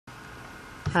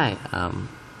Hi,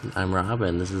 I'm Rob,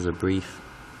 and this is a brief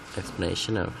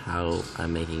explanation of how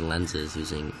I'm making lenses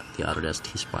using the Autodesk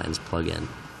T-Splines plugin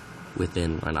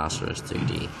within Rhinoceros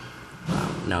 3D.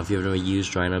 Now, if you've never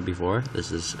used Rhino before,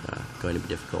 this is going to be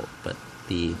difficult, but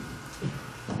the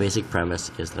basic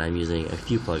premise is that I'm using a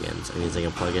few plugins. I'm using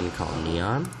a plugin called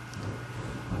Neon,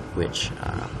 which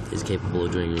is capable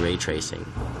of doing ray tracing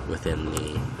within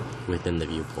the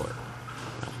viewport.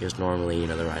 Because normally,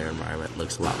 the Rhino environment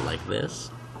looks a lot like this.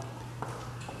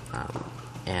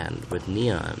 And with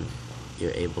Neon,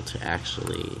 you're able to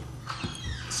actually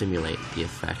simulate the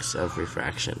effects of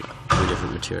refraction through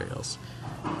different materials.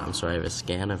 So I have a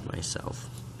scan of myself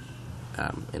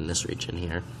in this region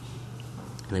here,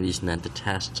 and I'm using that to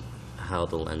test how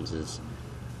the lenses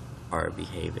are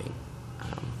behaving.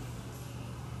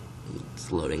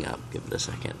 It's loading up, give it a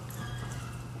second.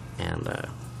 And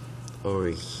over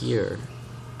here,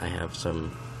 I have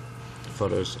some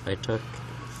photos I took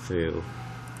through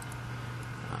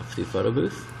Photo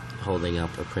Booth, holding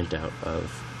up a printout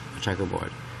of a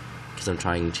checkerboard, because I'm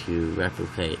trying to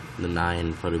replicate the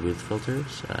 9 Photo Booth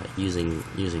filters using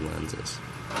lenses.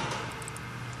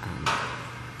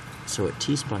 So what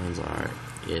T-splines are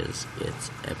is it's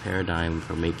a paradigm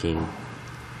for making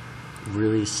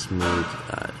really smooth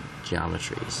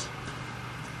geometries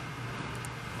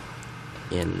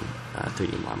in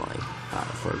 3D modeling.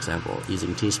 For example,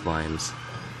 using T-splines,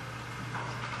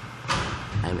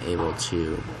 I'm able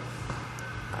to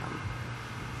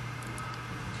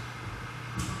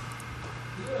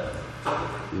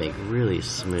make really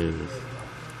smooth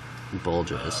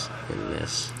bulges in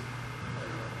this,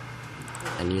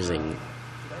 and using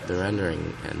the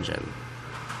rendering engine,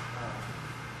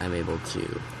 I'm able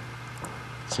to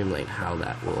simulate how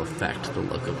that will affect the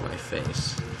look of my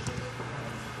face.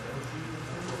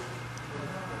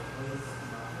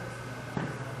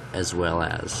 As well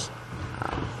as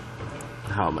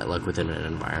how it might look within an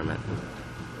environment.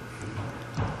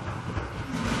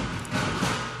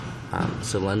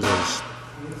 So lenses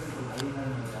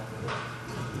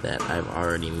that I've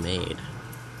already made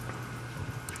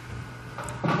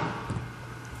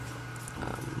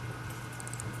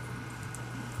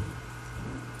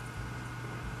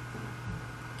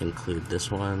include this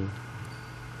one,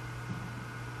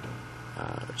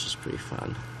 which is pretty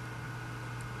fun.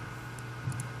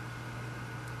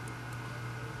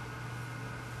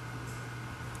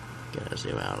 Gotta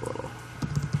zoom out a little.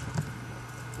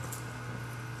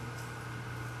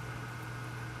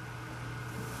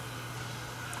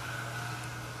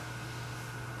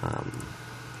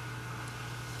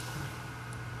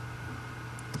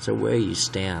 So where you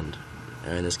stand,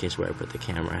 or in this case where I put the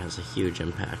camera, has a huge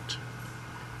impact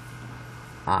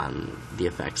on the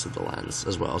effects of the lens,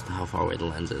 as well as how far away the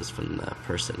lens is from the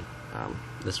person.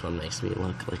 This one makes me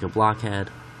look like a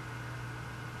blockhead.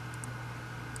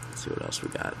 Let's see what else we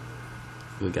got.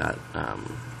 We got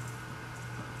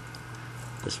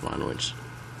this one, which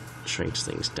shrinks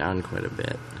things down quite a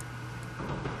bit.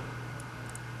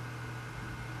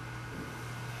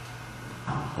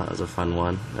 That was a fun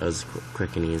one. That was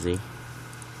quick and easy.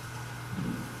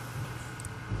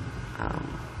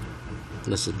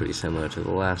 This is pretty similar to the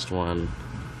last one.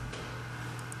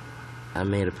 I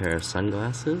made a pair of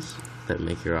sunglasses that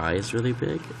make your eyes really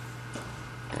big,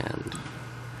 and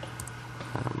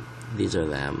these are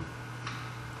them.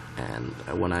 And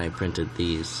when I printed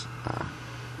these,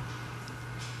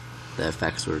 the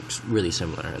effects were really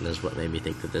similar, and this is what made me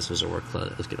think that this was a workflow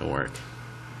that was going to work.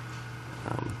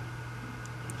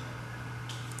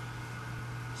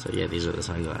 So yeah, these are the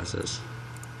sunglasses.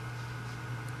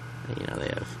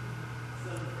 And,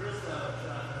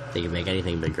 they can make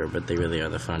anything bigger, but they really are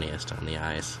the funniest on the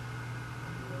eyes.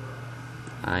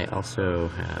 I also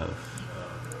have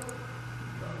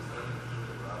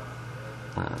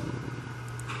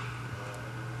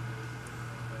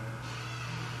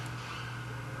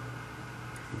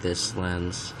this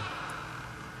lens,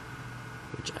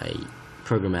 which I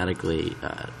programmatically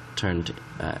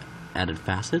added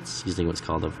facets using what's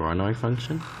called a Voronoi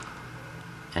function,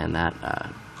 and that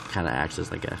kind of acts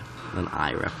as like an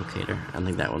eye replicator. I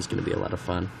think that one's going to be a lot of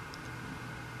fun.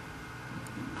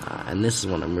 And this is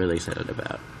one I'm really excited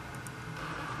about.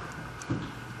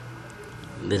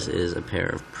 This is a pair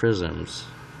of prisms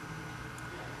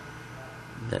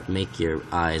that make your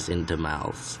eyes into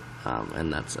mouths,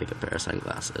 and that's like a pair of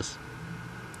sunglasses.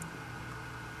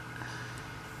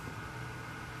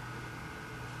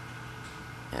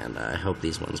 And I hope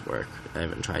these ones work. I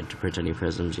haven't tried to print any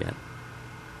prisms yet.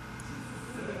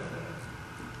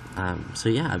 So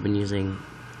yeah, I've been using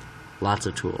lots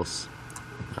of tools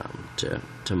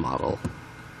to model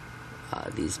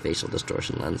these facial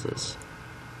distortion lenses.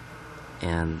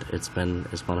 and it's been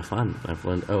a lot of fun. I've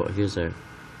learned. Oh, here's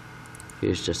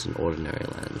just an ordinary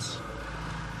lens.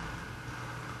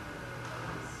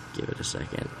 Give it a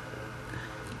second.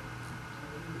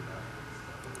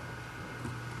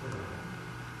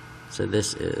 So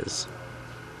this is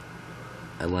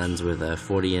a lens with a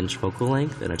 40-inch focal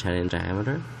length and a 10-inch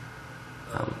diameter,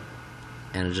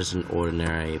 and it's just an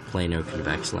ordinary planar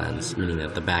convex lens, meaning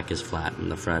that the back is flat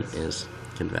and the front is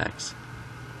convex.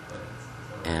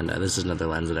 And this is another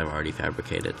lens that I've already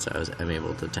fabricated, so I'm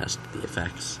able to test the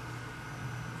effects.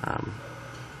 I'm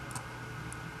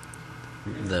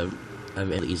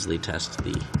able to easily test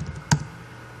the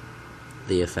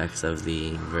effects of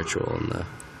the virtual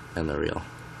and the real,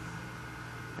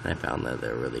 and I found that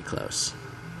they're really close.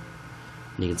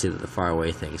 And you can see that the far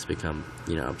away things become,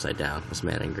 upside down. This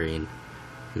man in green,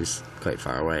 who's quite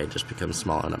far away, just becomes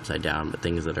small and upside down, but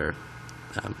things that are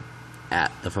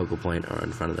at the focal point or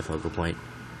in front of the focal point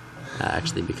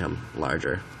actually become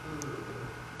larger.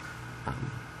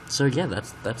 So yeah,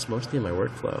 that's mostly my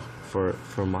workflow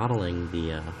for modeling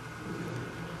the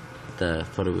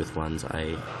photo booth ones.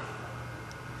 I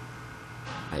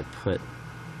put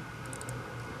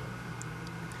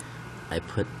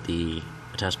the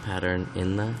test pattern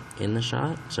in the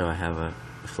shot, so I have a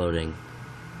floating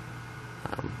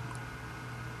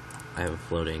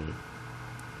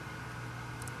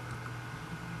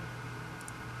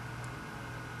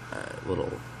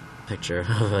little picture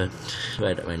of a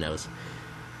right at my nose,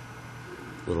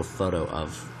 little photo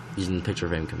of, using the picture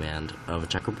frame command, of a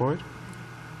checkerboard,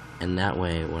 and that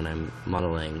way when I'm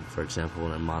modeling, for example,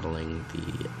 when I'm modeling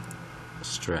the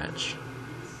stretch,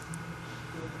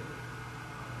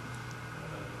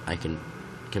 I can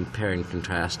compare and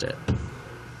contrast it,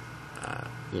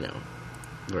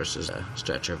 versus a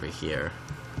stretch over here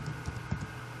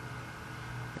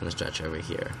and a stretch over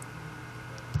here.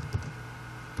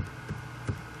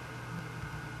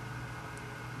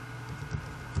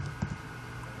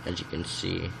 As you can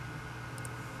see,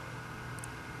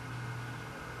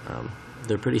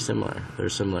 they're pretty similar. They're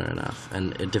similar enough,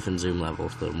 and at different zoom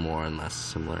levels, they're more and less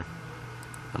similar.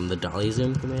 The dolly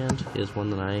zoom command is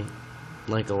one that I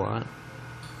like a lot,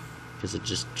 because it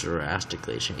just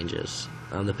drastically changes.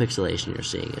 The pixelation you're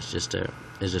seeing is just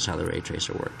how the ray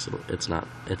tracer works. It's not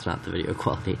the video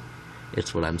quality.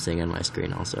 It's what I'm seeing on my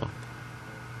screen also.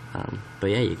 But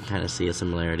yeah, you can kind of see the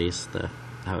similarities.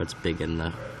 How it's big in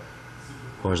the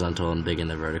horizontal and big in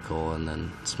the vertical, and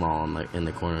then small in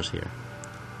the corners here.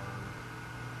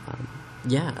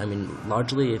 Yeah, I mean,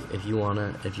 largely, if you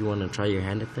wanna try your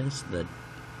hand at this,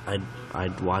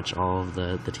 I'd watch all of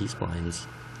the T-Splines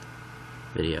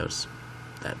videos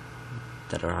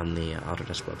that are on the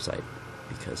Autodesk website,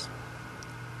 because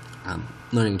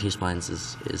learning T-Splines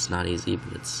is not easy,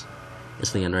 but it's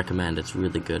something I'd recommend. It's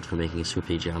really good for making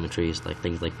swoopy geometries, like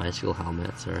things like bicycle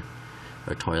helmets or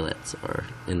toilets, or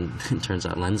it turns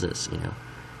out lenses.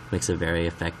 Makes a very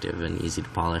effective and easy to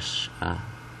polish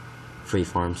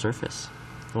freeform surface.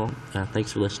 Well,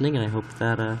 thanks for listening, and I hope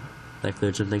that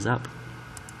cleared some things up.